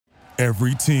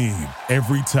Every team,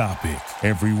 every topic,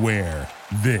 everywhere.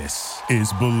 This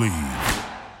is Believe.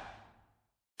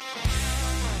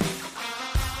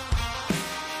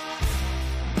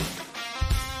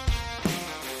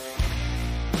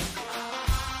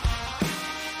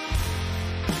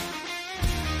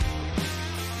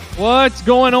 What's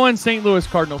going on, St. Louis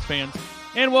Cardinals fans?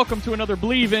 And welcome to another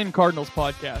Believe in Cardinals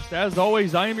podcast. As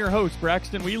always, I am your host,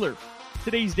 Braxton Wheeler.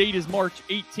 Today's date is March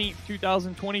 18th,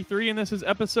 2023, and this is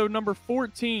episode number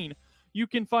 14. You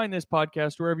can find this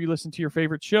podcast wherever you listen to your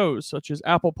favorite shows, such as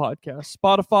Apple Podcasts,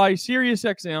 Spotify,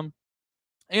 SiriusXM,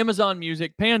 Amazon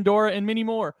Music, Pandora, and many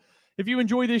more. If you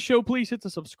enjoy this show, please hit the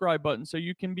subscribe button so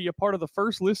you can be a part of the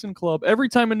first listen club every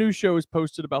time a new show is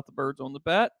posted about the birds on the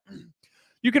bat.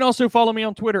 You can also follow me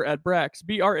on Twitter at Brax,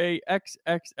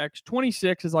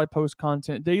 BRAXXX26, as I post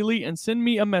content daily, and send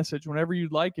me a message whenever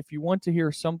you'd like if you want to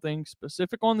hear something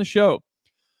specific on the show.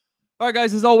 All right,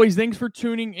 guys, as always, thanks for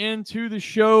tuning in to the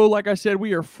show. Like I said,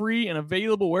 we are free and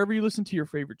available wherever you listen to your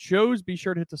favorite shows. Be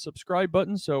sure to hit the subscribe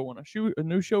button so when a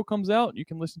new show comes out, you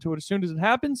can listen to it as soon as it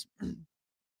happens.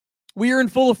 We are in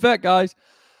full effect, guys.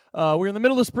 We're in the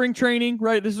middle of spring training,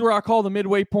 right? This is where I call the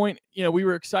midway point. You know, we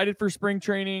were excited for spring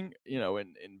training,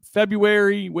 in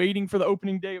February, waiting for the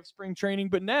opening day of spring training.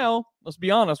 But now, let's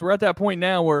be honest, we're at that point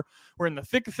now where we're in the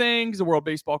thick of things, the World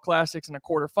Baseball Classics and the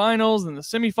quarterfinals and the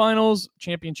semifinals,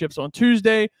 championships on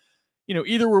Tuesday.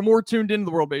 Either we're more tuned into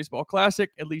the World Baseball Classic,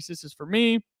 at least this is for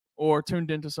me, or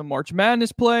tuned into some March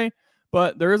Madness play.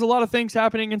 But there is a lot of things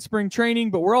happening in spring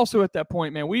training, but we're also at that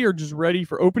point, man. We are just ready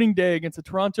for opening day against the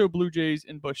Toronto Blue Jays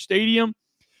in Busch Stadium.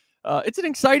 It's an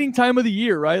exciting time of the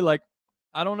year, right? Like,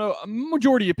 I don't know, a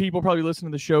majority of people probably listening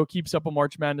to the show keeps up on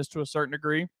March Madness to a certain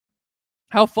degree.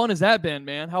 How fun has that been,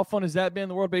 man? How fun has that been?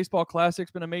 The World Baseball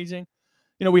Classic's been amazing.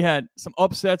 We had some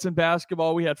upsets in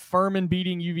basketball. We had Furman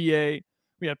beating UVA.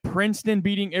 We had Princeton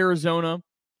beating Arizona.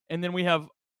 And then we have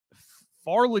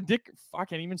Farley Dickinson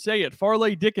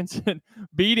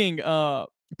beating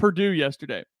Purdue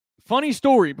yesterday. Funny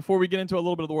story before we get into a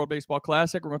little bit of the World Baseball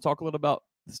Classic. We're going to talk a little about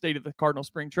the state of the Cardinal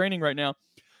spring training right now.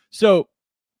 So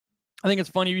I think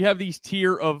it's funny. You have these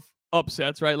tier of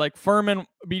upsets, right? Like Furman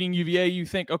beating UVA. You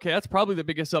think, okay, that's probably the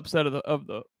biggest upset of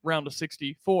the round of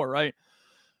 64, right?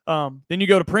 Then you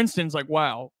go to Princeton's like,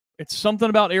 wow, it's something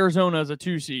about Arizona as a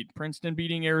 2 seed. Princeton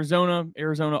beating Arizona.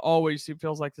 Arizona always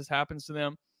feels like this happens to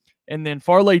them. And then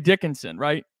Farley Dickinson,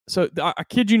 right? So I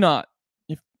kid you not.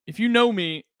 If you know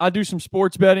me, I do some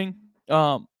sports betting.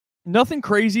 Nothing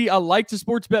crazy. I like to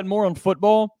sports bet more on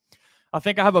football. I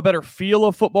think I have a better feel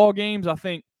of football games. I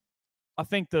think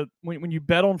when you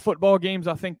bet on football games,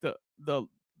 I think the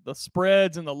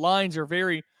spreads and the lines are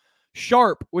very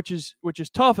sharp, which is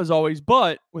tough as always.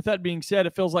 But with that being said,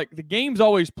 it feels like the games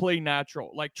always play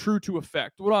natural, like true to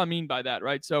effect. What do I mean by that,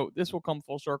 right? So this will come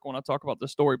full circle when I talk about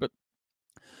this story, but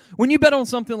when you bet on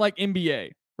something like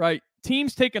NBA, right,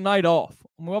 teams take a night off.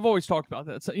 I've always talked about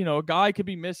that. So, a guy could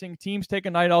be missing. Teams take a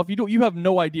night off. You have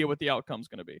no idea what the outcome's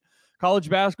going to be. College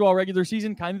basketball, regular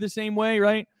season, kind of the same way,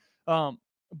 right?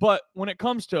 But when it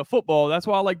comes to football, that's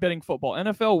why I like betting football.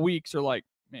 NFL weeks are like,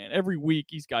 man, every week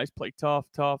these guys play tough.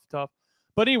 But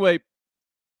anyway,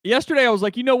 yesterday I was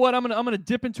like, you know what? I'm gonna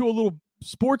dip into a little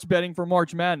sports betting for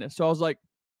March Madness. So I was like,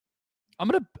 I'm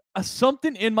gonna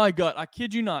something in my gut. I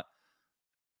kid you not.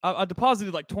 I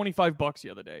deposited like $25 the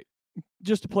other day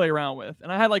just to play around with.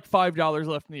 And I had like $5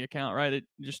 left in the account, right? It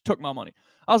just took my money.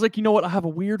 I was like, you know what? I have a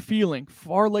weird feeling.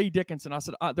 Farley Dickinson. I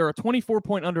said, they're a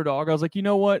 24-point underdog. I was like, you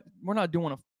know what? We're not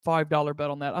doing a $5 bet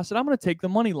on that. I said, I'm going to take the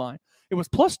money line. It was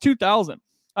plus 2,000.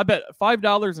 I bet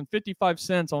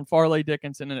 $5.55 on Farley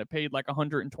Dickinson, and it paid like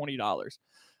 $120.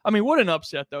 I mean, what an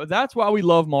upset, though. That's why we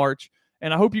love March.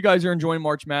 And I hope you guys are enjoying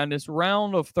March Madness.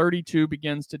 Round of 32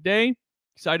 begins today.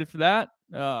 Excited for that.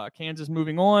 Kansas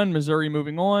moving on, Missouri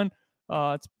moving on.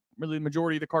 It's really the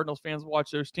majority of the Cardinals fans watch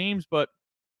those teams. But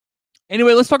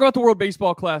anyway, let's talk about the World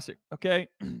Baseball Classic, okay?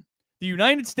 The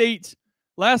United States,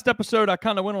 last episode, I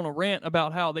kind of went on a rant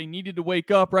about how they needed to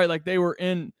wake up, right? Like they were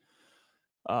in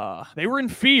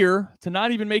fear to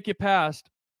not even make it past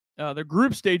the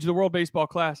group stage of the World Baseball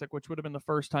Classic, which would have been the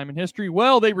first time in history.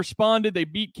 Well, they responded. They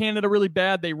beat Canada really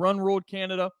bad. They run-ruled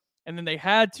Canada. And then they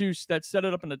had to set it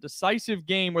up in a decisive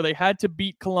game where they had to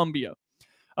beat Colombia.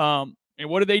 And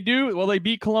what did they do? Well, they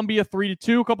beat Colombia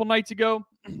 3-2 a couple nights ago.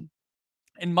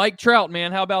 And Mike Trout,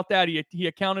 man, how about that? He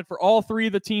accounted for all three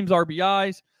of the team's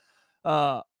RBIs.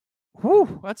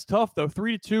 That's tough, though.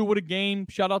 3-2, what a game.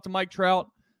 Shout out to Mike Trout.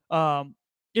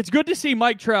 It's good to see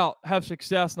Mike Trout have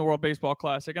success in the World Baseball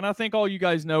Classic. And I think all you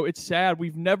guys know, it's sad.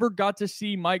 We've never got to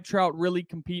see Mike Trout really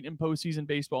compete in postseason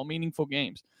baseball, meaningful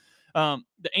games. The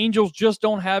Angels just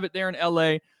don't have it there in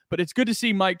LA. But it's good to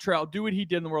see Mike Trout do what he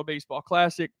did in the World Baseball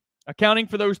Classic, accounting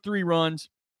for those 3 runs.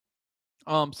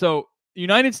 So the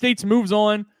United States moves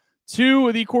on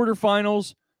to the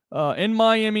quarterfinals in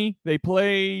Miami. They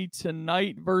play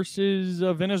tonight versus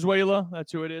Venezuela.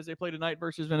 That's who it is. They play tonight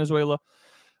versus Venezuela.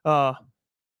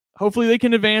 Hopefully they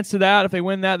can advance to that. If they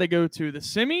win that, they go to the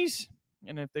semis.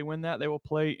 And if they win that, they will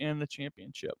play in the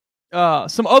championship.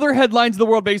 Some other headlines of the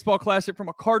World Baseball Classic from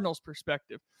a Cardinals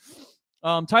perspective.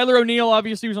 Tyler O'Neill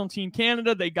obviously was on Team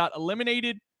Canada. They got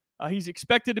eliminated. He's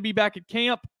expected to be back at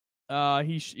camp.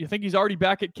 You think he's already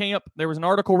back at camp. There was an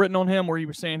article written on him where he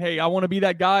was saying, hey, I want to be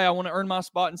that guy. I want to earn my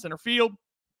spot in center field.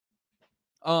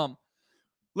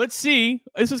 Let's see.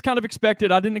 This is kind of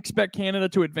expected. I didn't expect Canada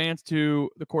to advance to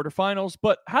the quarterfinals,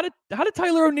 but how did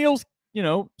Tyler O'Neill's,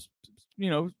 World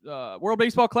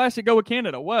Baseball Classic go with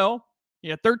Canada? Well, he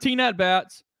had 13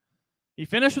 at-bats. He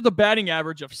finished with a batting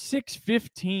average of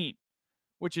 .615,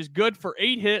 which is good for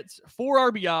 8 hits,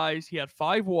 4 RBIs. He had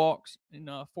 5 walks and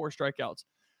 4 strikeouts.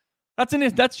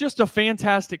 That's just a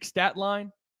fantastic stat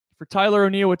line for Tyler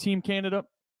O'Neill with Team Canada.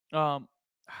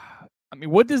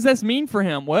 What does this mean for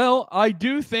him? Well, I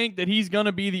do think that he's going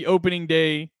to be the opening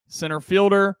day center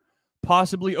fielder,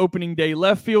 possibly opening day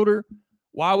left fielder.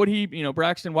 Why would he,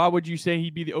 Braxton, why would you say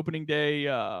he'd be the opening day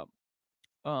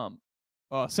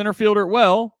center fielder?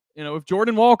 Well, if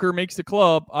Jordan Walker makes the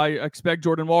club, I expect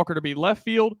Jordan Walker to be left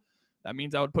field. That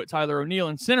means I would put Tyler O'Neill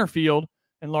in center field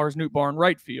and Lars Nootbaar in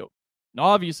right field. Now,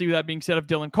 obviously, with that being said, if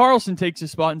Dylan Carlson takes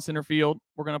his spot in center field,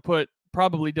 we're going to put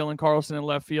probably Dylan Carlson in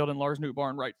left field and Lars Nootbaar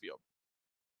in right field.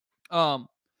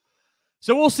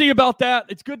 So we'll see about that.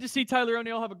 It's good to see Tyler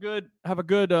O'Neill have a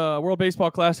good World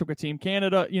Baseball Classic with Team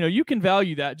Canada. You can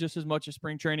value that just as much as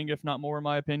spring training, if not more, in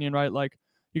my opinion, right? Like,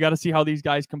 you got to see how these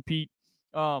guys compete.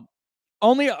 One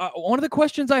of the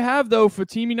questions I have, though, for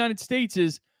Team United States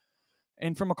is,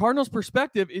 and from a Cardinals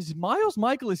perspective, is Miles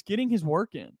Mikolas getting his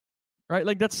work in? Right?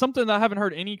 Like, that's something that I haven't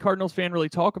heard any Cardinals fan really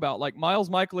talk about. Like, Miles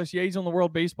Mikolas, yeah, he's on the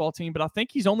World Baseball team, but I think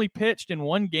he's only pitched in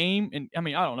 1 game. And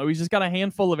I don't know. He's just got a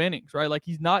handful of innings, right? Like,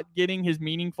 he's not getting his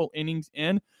meaningful innings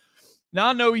in. Now,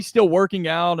 I know he's still working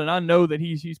out, and I know that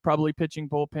he's probably pitching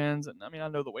bullpens. And I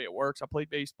know the way it works. I played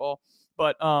baseball.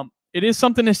 But it is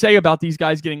something to say about these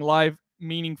guys getting live,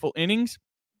 meaningful innings.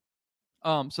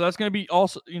 So that's going to be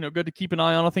also, good to keep an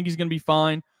eye on. I think he's going to be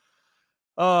fine.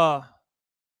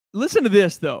 Listen to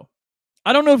this, though.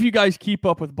 I don't know if you guys keep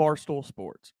up with Barstool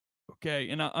Sports,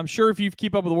 okay? And I'm sure if you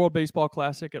keep up with the World Baseball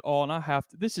Classic at all, and I have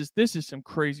to, this is some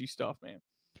crazy stuff, man.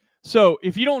 So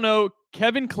if you don't know,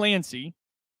 Kevin Clancy,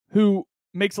 who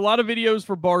makes a lot of videos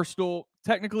for Barstool,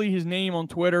 technically his name on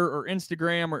Twitter or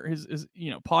Instagram or his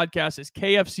podcast is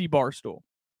KFC Barstool,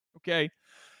 okay?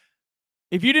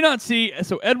 If you did not see,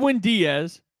 so Edwin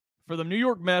Diaz for the New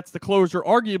York Mets, the closer,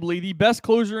 arguably the best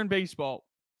closer in baseball,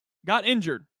 got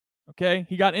injured. Okay,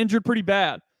 he got injured pretty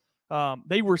bad.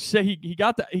 They were he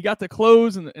got the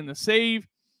close and the save,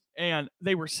 and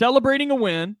they were celebrating a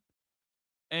win,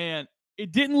 and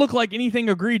it didn't look like anything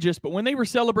egregious. But when they were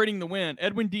celebrating the win,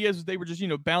 Edwin Diaz, they were just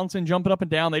bouncing, jumping up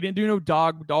and down. They didn't do no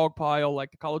dog pile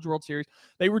like the College World Series.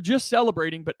 They were just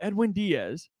celebrating. But Edwin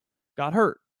Diaz got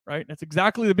hurt. Right, that's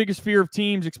exactly the biggest fear of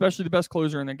teams, especially the best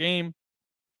closer in the game.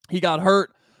 He got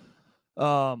hurt,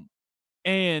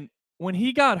 and when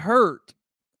he got hurt,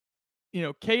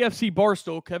 KFC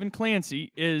Barstool, Kevin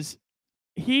Clancy,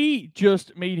 he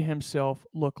just made himself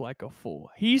look like a fool.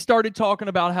 He started talking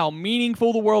about how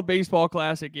meaningful the World Baseball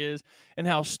Classic is and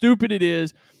how stupid it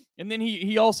is. And then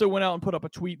he also went out and put up a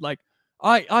tweet like,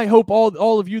 I hope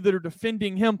all of you that are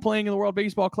defending him playing in the World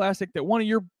Baseball Classic, that one of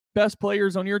your best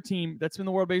players on your team that's in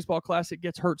the World Baseball Classic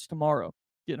gets hurt tomorrow.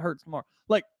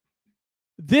 Like,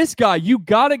 this guy, you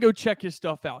got to go check his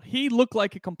stuff out. He looked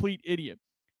like a complete idiot.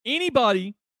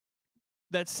 Anybody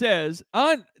that says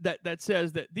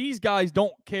that these guys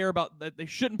don't care about that, they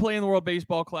shouldn't play in the World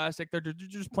Baseball Classic, they're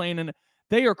just playing in it,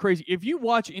 they are crazy. If you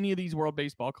watch any of these World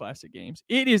Baseball Classic games,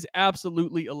 it is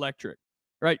absolutely electric,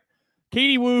 right?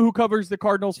 Katie Wu, who covers the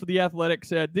Cardinals for The Athletic,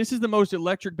 said, this is the most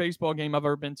electric baseball game I've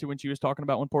ever been to, when she was talking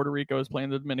about when Puerto Rico was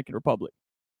playing the Dominican Republic.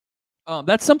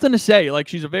 That's something to say. Like,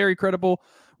 she's a very credible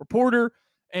reporter,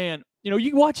 and you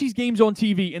can watch these games on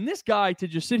TV, and this guy to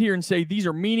just sit here and say these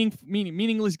are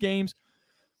meaningless games.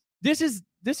 This is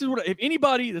what, if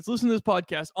anybody that's listening to this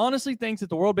podcast honestly thinks that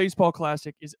the World Baseball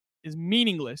Classic is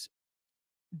meaningless,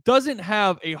 doesn't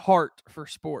have a heart for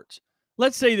sports.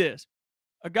 Let's say this.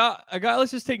 A guy, let's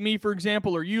just take me, for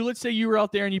example, or you. Let's say you were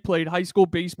out there and you played high school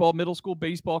baseball, middle school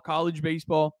baseball, college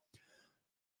baseball,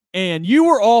 and you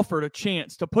were offered a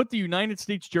chance to put the United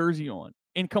States jersey on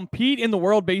and compete in the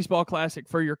World Baseball Classic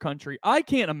for your country. I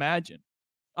can't imagine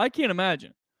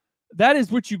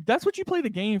that's what you play the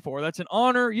game for. That's an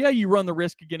honor. Yeah, you run the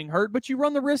risk of getting hurt, but you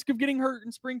run the risk of getting hurt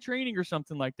in spring training or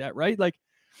something like that, right? Like,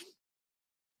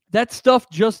 that stuff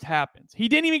just happens. He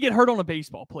didn't even get hurt on a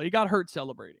baseball play. He got hurt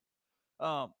celebrating.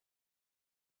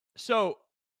 So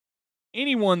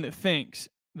anyone that thinks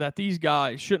that these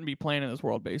guys shouldn't be playing in this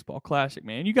World Baseball Classic,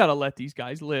 man, you got to let these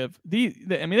guys live.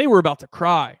 They were about to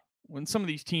cry when some of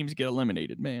these teams get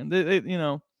eliminated, man.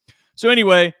 So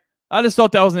anyway, I just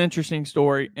thought that was an interesting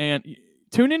story. And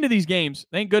tune into these games.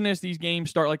 Thank goodness these games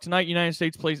start. Like tonight, United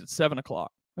States plays at 7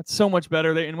 o'clock. That's so much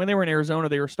better. And when they were in Arizona,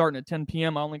 they were starting at 10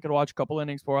 p.m. I only could watch a couple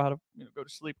innings before I had to go to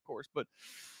sleep, of course. But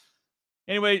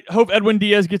anyway, hope Edwin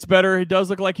Diaz gets better. It does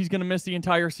look like he's going to miss the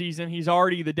entire season. He's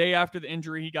already, the day after the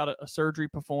injury, he got a surgery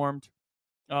performed.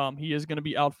 He is going to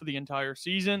be out for the entire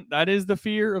season. That is the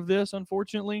fear of this,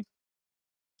 unfortunately.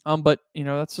 But,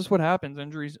 that's just what happens.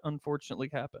 Injuries, unfortunately,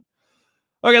 happen.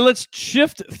 Okay, let's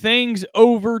shift things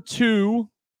over to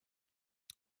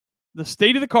the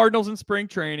state of the Cardinals in spring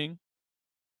training.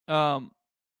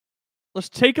 Let's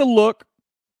take a look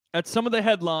at some of the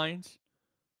headlines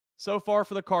so far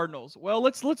for the Cardinals. Well,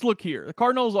 let's look here. The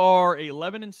Cardinals are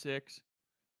 11-6.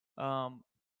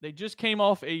 They just came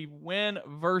off a win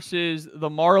versus the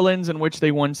Marlins in which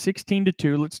they won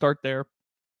 16-2. Let's start there.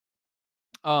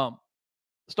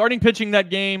 Starting pitching that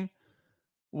game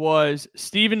was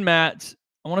Steven Matz.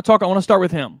 I want to start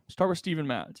with him. Start with Steven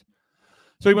Matz.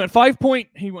 So he went 5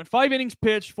 innings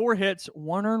pitched, 4 hits,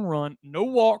 1 earned run, no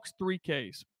walks, 3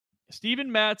 Ks.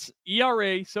 Steven Matz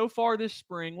ERA so far this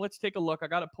spring, let's take a look. I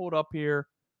got it pulled up here,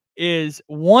 is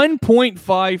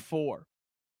 1.54.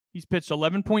 He's pitched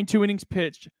 11.2 innings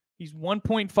pitched. He's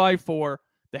 1.54.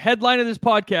 The headline of this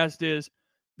podcast is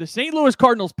the St. Louis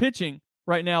Cardinals pitching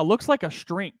right now looks like a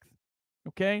strength.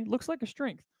 Okay? Looks like a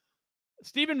strength.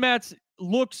 Steven Matz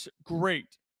looks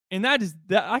great. And that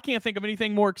I can't think of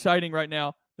anything more exciting right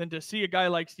now than to see a guy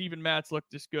like Steven Matz look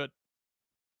this good.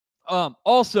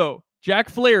 Also, Jack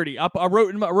Flaherty. I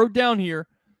wrote down here.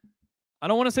 I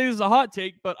don't want to say this is a hot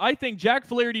take, but I think Jack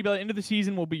Flaherty by the end of the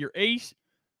season will be your ace.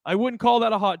 I wouldn't call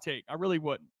that a hot take. I really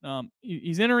wouldn't.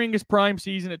 He's entering his prime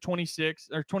season at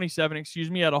 27. Excuse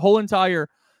me. Had a whole entire,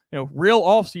 real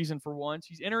off season for once.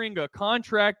 He's entering a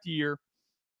contract year.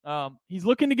 He's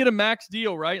looking to get a max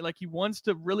deal, right? Like he wants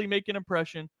to really make an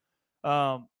impression.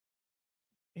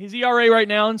 His ERA right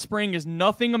now in spring is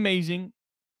nothing amazing.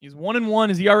 He's 1-1.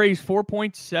 His ERA is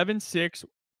 4.76.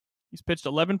 He's pitched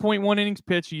 11.1 innings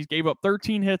pitched. He's gave up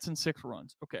 13 hits and 6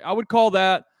 runs. Okay, I would call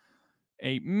that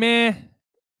a meh.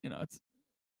 It's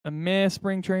a meh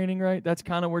spring training, right? That's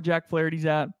kind of where Jack Flaherty's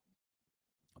at.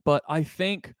 But I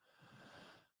think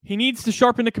he needs to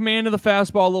sharpen the command of the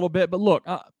fastball a little bit. But look,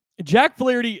 Jack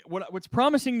Flaherty, what's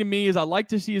promising to me is I like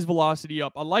to see his velocity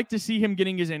up. I like to see him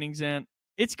getting his innings in.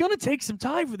 It's going to take some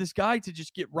time for this guy to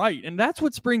just get right. And that's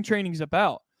what spring training is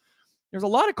about. There's a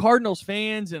lot of Cardinals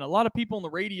fans and a lot of people on the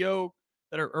radio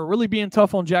that are really being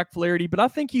tough on Jack Flaherty, but I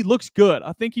think he looks good.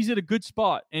 I think he's at a good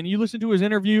spot. And you listen to his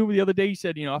interview the other day, he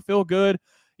said, I feel good.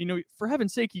 For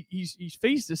heaven's sake, he's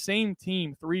faced the same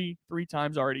team three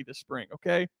times already this spring,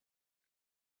 okay?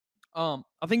 I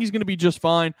think he's going to be just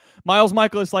fine. Miles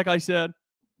Michaelis, like I said,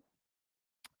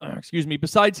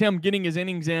 besides him getting his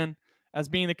innings in as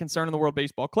being the concern in the World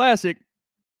Baseball Classic,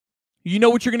 you know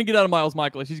what you're going to get out of Miles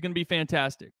Michaelis. He's going to be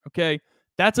fantastic, okay?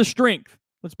 That's a strength.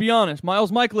 Let's be honest.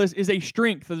 Miles Michaelis is a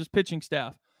strength of this pitching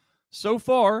staff. So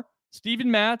far, Steven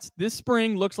Matz this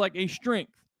spring looks like a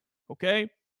strength, okay?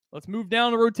 Let's move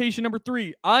down to rotation number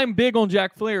 3. I'm big on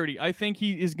Jack Flaherty. I think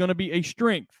he is going to be a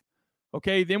strength.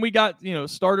 Okay, then we got,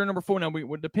 starter number 4. Now,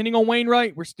 we're depending on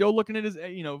Wainwright, we're still looking at his,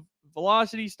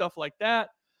 velocity, stuff like that,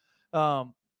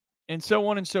 and so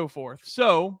on and so forth.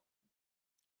 So,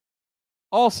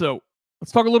 also,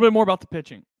 let's talk a little bit more about the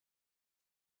pitching.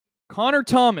 Not Connor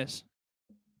Thomas,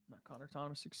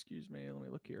 excuse me. Let me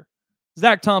look here.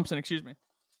 Zach Thompson, excuse me.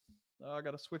 I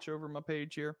got to switch over my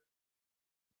page here.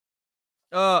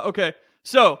 Okay,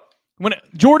 so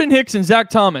Jordan Hicks and Zach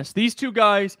Thomas, these two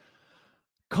guys,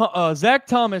 Zach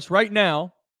Thomas right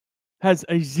now has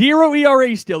a 0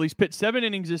 ERA still. He's pitched 7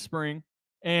 innings this spring,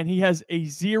 and he has a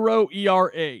 0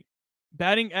 ERA.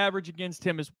 Batting average against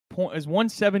him is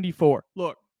 174.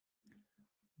 Look,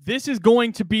 this is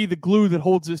going to be the glue that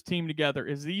holds this team together,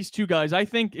 is these two guys. I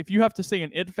think if you have to say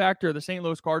an it factor of the St.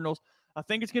 Louis Cardinals, I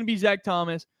think it's going to be Zach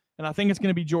Thomas, and I think it's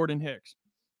going to be Jordan Hicks.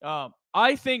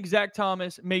 I think Zach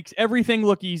Thomas makes everything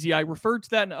look easy. I referred to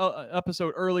that in an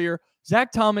episode earlier.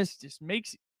 Zach Thomas just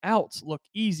makes outs look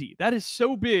easy. That is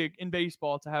so big in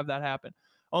baseball to have that happen.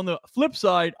 On the flip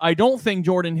side, I don't think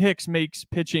Jordan Hicks makes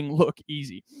pitching look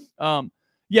easy.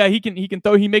 yeah, he can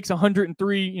throw. He makes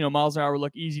 103 miles an hour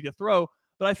look easy to throw.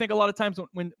 But I think a lot of times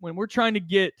when we're trying to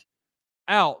get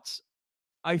outs,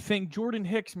 I think Jordan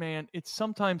Hicks, man, it's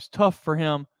sometimes tough for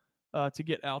him to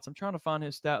get outs. I'm trying to find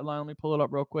his stat line. Let me pull it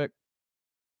up real quick.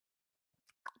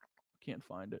 Can't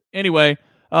find it. Anyway,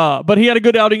 but he had a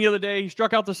good outing the other day. He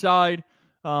struck out the side.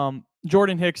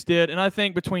 Jordan Hicks did. And I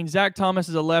think between Zach Thomas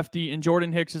as a lefty and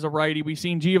Jordan Hicks as a righty, we've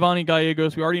seen Giovanni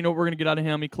Gallegos. We already know what we're going to get out of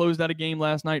him. He closed out a game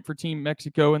last night for Team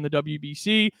Mexico in the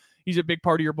WBC. He's a big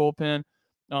part of your bullpen.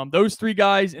 Those 3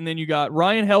 guys, and then you got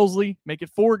Ryan Helsley. Make it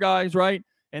 4 guys, right?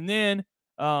 And then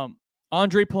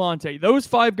Andre Palante. Those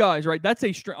 5 guys, right? That's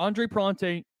Andre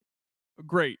Palante,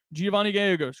 great. Giovanni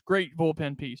Gallegos, great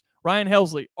bullpen piece. Ryan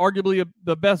Helsley, arguably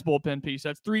the best bullpen piece.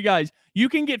 That's 3 guys. You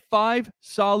can get 5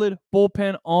 solid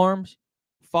bullpen arms.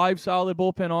 5 solid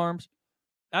bullpen arms.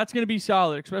 That's going to be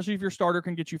solid, especially if your starter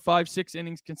can get you 5-6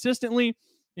 innings consistently.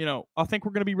 I think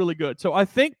we're going to be really good. So I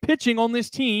think pitching on this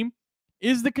team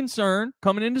is the concern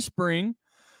coming into spring.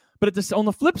 But on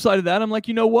the flip side of that, I'm like,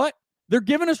 you know what? They're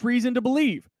giving us reason to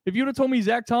believe. If you would have told me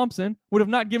Zach Thompson would have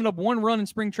not given up 1 run in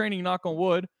spring training, knock on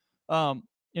wood,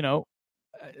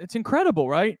 it's incredible,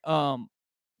 right? The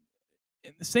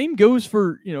same goes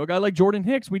for, a guy like Jordan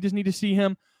Hicks. We just need to see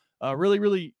him really,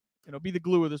 really, be the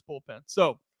glue of this bullpen.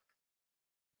 So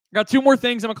got 2 more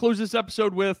things I'm going to close this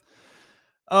episode with.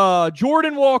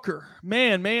 Jordan Walker,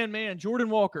 man, Jordan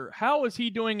Walker. How is he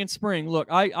doing in spring? Look,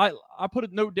 I put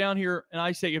a note down here and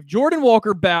I say, if Jordan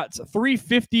Walker bats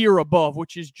 350 or above,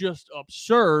 which is just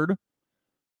absurd,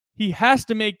 he has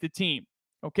to make the team.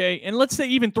 Okay. And let's say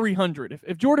even 300.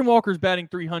 If Jordan Walker's batting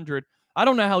 300, I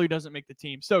don't know how he doesn't make the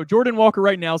team. So Jordan Walker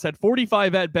right now has had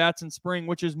 45 at-bats in spring,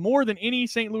 which is more than any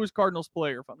St. Louis Cardinals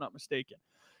player, if I'm not mistaken.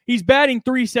 He's batting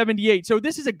 378. So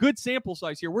this is a good sample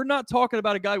size here. We're not talking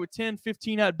about a guy with 10,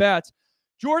 15 at-bats.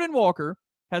 Jordan Walker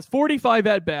has 45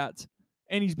 at-bats,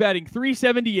 and he's batting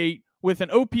 378 with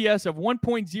an OPS of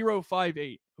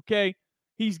 1.058. Okay?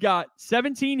 He's got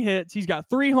 17 hits. He's got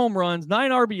 3 home runs,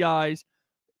 9 RBIs.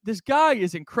 This guy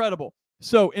is incredible.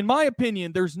 So, in my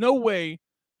opinion, there's no way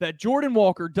that Jordan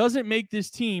Walker doesn't make this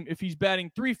team if he's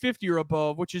batting 350 or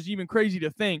above, which is even crazy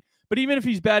to think. But even if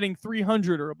he's batting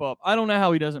 300 or above, I don't know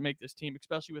how he doesn't make this team,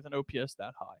 especially with an OPS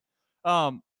that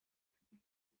high.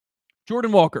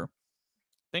 Jordan Walker,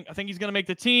 I think he's going to make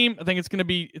the team. I think it's going to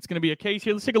be a case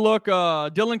here. Let's take a look.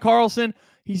 Dylan Carlson,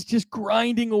 he's just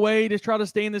grinding away to try to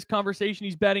stay in this conversation.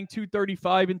 He's batting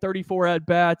 235 and 34 at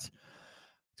bats.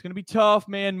 It's going to be tough,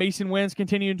 man. Mason Wentz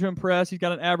continuing to impress. He's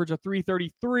got an average of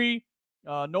 333.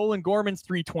 Nolan Gorman's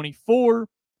 324.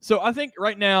 So I think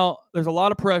right now there's a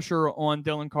lot of pressure on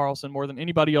Dylan Carlson more than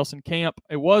anybody else in camp.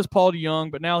 It was Paul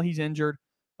DeYoung, but now he's injured.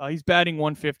 He's batting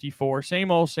 154.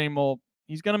 Same old.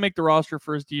 He's going to make the roster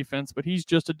for his defense, but he's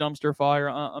just a dumpster fire.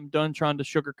 I'm done trying to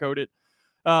sugarcoat it.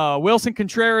 Wilson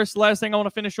Contreras, last thing I want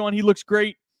to finish on. He looks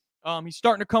great. He's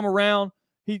starting to come around.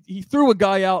 He threw a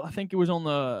guy out. I think it was on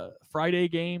the Friday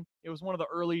game. It was one of the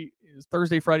early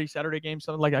Thursday, Friday, Saturday games,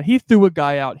 something like that. He threw a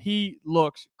guy out. He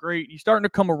looks great. He's starting to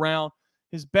come around.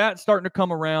 His bat's starting to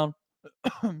come around.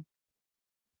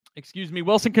 Excuse me.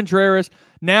 Wilson Contreras.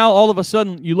 Now, all of a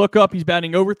sudden, you look up, he's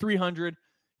batting over 300.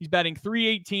 He's batting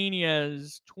 318. He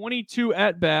has 22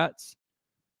 at-bats,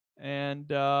 and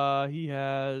he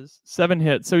has 7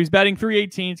 hits. So he's batting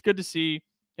 318. It's good to see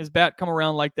his bat come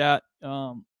around like that.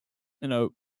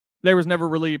 There was never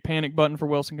really a panic button for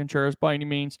Wilson Contreras by any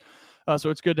means. So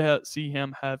it's good to see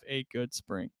him have a good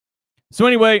spring. So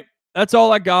anyway, that's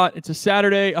all I got. It's a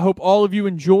Saturday. I hope all of you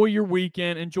enjoy your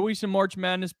weekend. Enjoy some March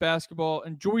Madness basketball.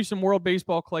 Enjoy some World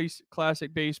Baseball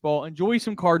Classic baseball. Enjoy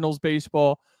some Cardinals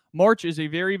baseball. March is a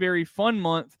very, very fun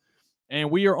month,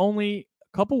 and we are only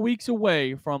a couple weeks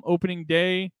away from opening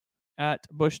day at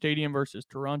Busch Stadium versus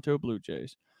Toronto Blue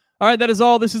Jays. All right, that is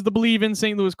all. This is the Believe in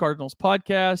St. Louis Cardinals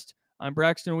podcast. I'm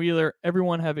Braxton Wheeler.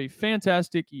 Everyone have a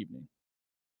fantastic evening.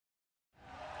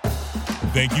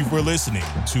 Thank you for listening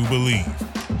to Believe.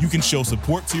 You can show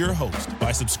support to your host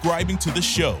by subscribing to the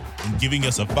show and giving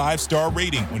us a 5-star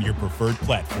rating on your preferred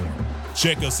platform.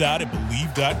 Check us out at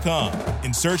Believe.com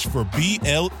and search for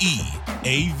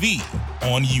BLEAV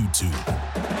on YouTube.